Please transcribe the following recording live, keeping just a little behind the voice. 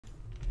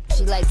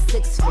she like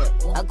 6 foot.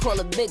 I call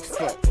her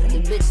Bigfoot. The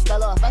bitch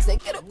fell off. I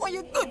said, get up on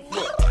your good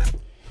foot.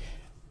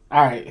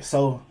 Alright,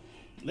 so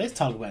let's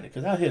talk about it.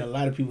 Because I hear a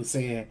lot of people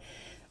saying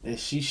that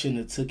she shouldn't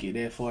have took it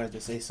that far as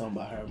to say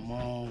something about her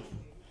mom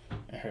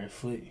and her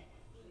foot.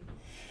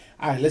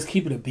 Alright, let's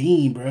keep it a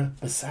beam, bro.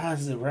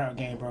 Besides the rap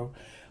game, bro.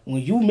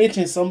 When you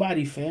mention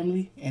somebody's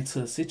family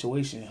into a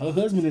situation, her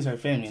husband is her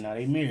family now.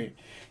 They married.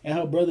 And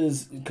her brother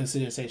is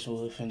considered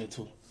sexual offender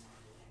too.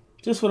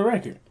 Just for the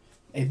record.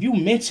 If you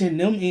mention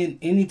them in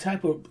any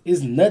type of...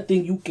 It's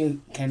nothing you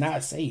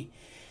cannot say.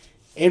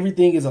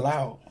 Everything is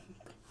allowed.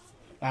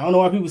 I don't know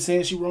why people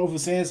saying she wrong for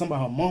saying something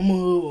about her mama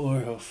or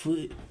her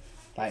foot.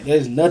 Like,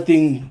 there's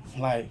nothing,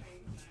 like...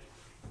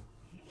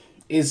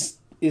 It's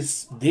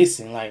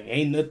dissing. Like,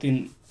 ain't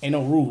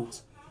no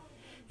rules.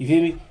 You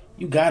feel me?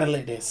 You gotta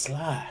let that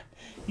slide.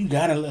 You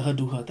gotta let her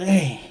do her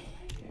thing.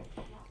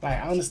 Like,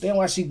 I understand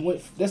why she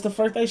went. That's the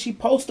first thing she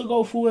supposed to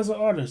go for as an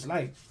artist.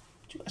 Like,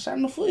 you got shot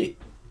in the foot.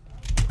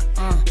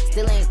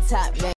 Still ain't top, man.